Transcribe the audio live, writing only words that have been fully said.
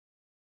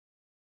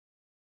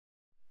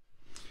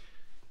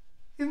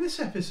In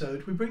this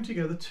episode, we bring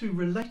together two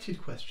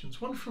related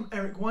questions. One from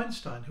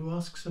Weinstein, who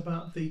asks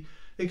about the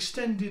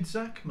extended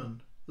Zachman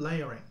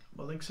layering,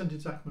 well, the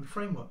extended Zachman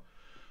framework,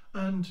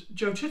 and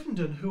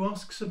Chittenden, who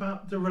asks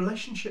about the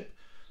relationship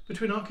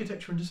between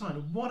architecture and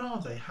design. What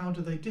are they? How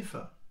do they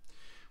differ?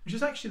 Which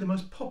is actually the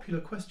most popular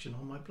question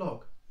on my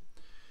blog.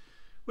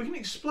 We can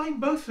explain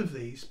both of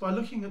these by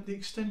looking at the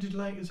extended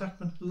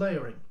Zachman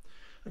layering.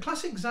 A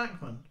classic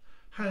Zachman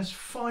has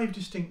 5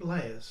 distinct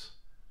layers,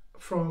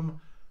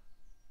 from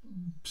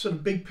sort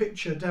of big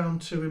picture down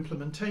to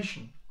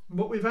implementation.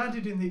 What we've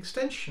added in the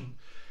extension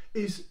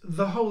is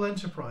the whole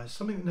enterprise,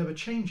 something that never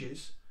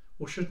changes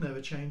or should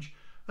never change,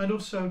 and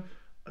also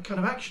a kind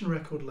of action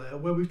record layer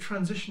where we've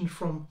transitioned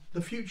from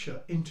the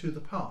future into the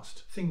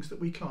past, things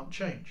that we can't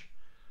change.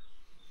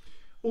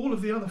 All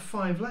of the other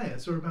 5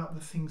 layers are about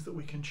the things that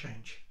we can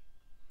change.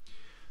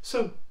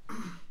 So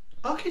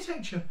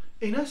architecture,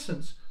 in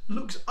essence,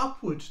 looks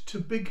upward to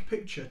big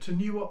picture, to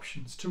new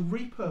options, to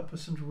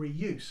repurpose and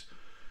reuse,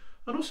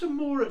 and also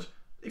more at,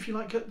 if you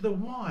like, at the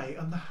why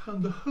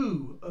and the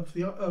who of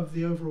the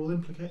overall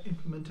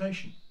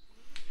implementation.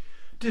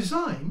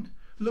 Design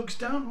looks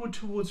downward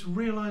towards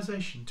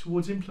realization,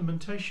 towards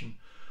implementation,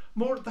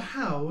 more at the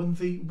how and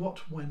the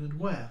what, when and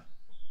where.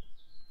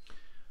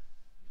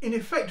 In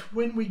effect,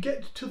 when we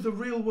get to the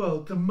real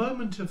world, the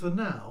moment of the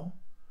now,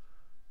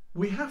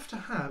 we have to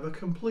have a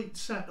complete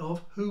set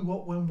of who,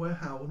 what, when, where,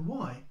 how and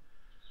why.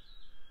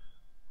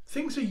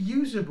 Things are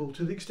usable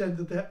to the extent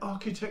that they're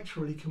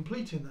architecturally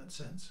complete in that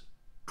sense,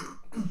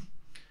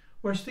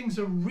 whereas things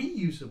are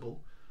reusable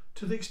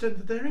to the extent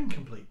that they're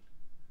incomplete.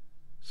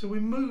 So we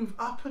move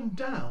up and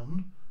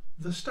down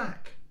the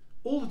stack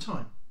all the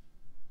time.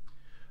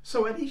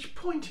 So at each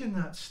point in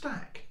that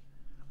stack,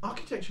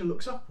 architecture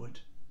looks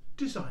upward,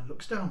 design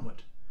looks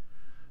downward.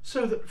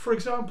 So that, for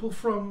example,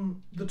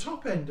 from the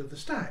top end of the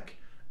stack,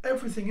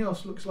 everything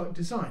else looks like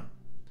design.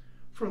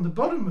 From the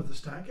bottom of the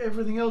stack,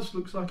 everything else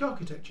looks like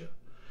architecture.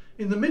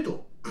 In the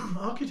middle,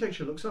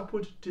 architecture looks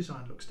upward,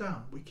 design looks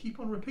down. We keep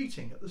on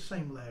repeating at the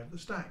same layer of the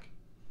stack.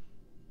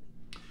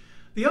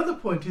 The other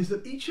point is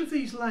that each of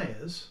these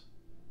layers,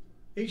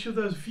 each of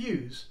those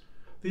views,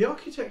 the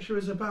architecture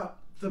is about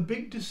the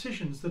big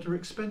decisions that are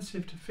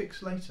expensive to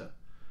fix later,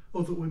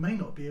 or that we may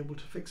not be able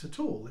to fix at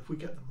all if we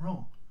get them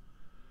wrong.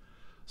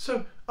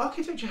 So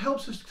architecture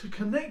helps us to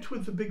connect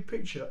with the big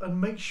picture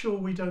and make sure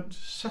we don't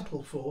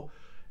settle for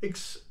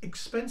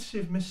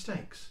expensive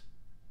mistakes.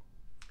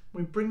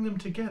 We bring them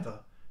together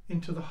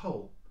into the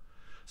whole.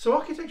 So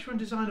architecture and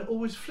design are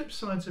always flip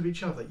sides of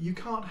each other. You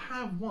can't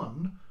have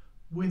one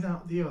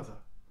without the other.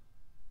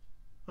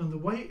 And the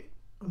way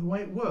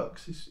it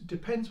works is, it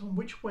depends on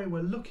which way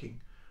we're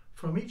looking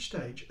from each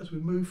stage as we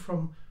move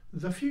from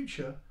the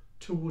future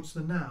towards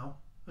the now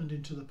and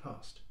into the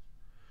past.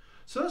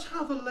 So that's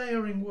how the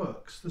layering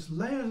works. There's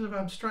layers of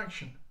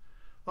abstraction.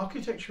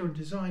 Architecture and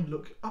design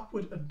look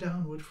upward and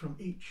downward from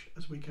each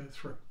as we go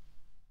through.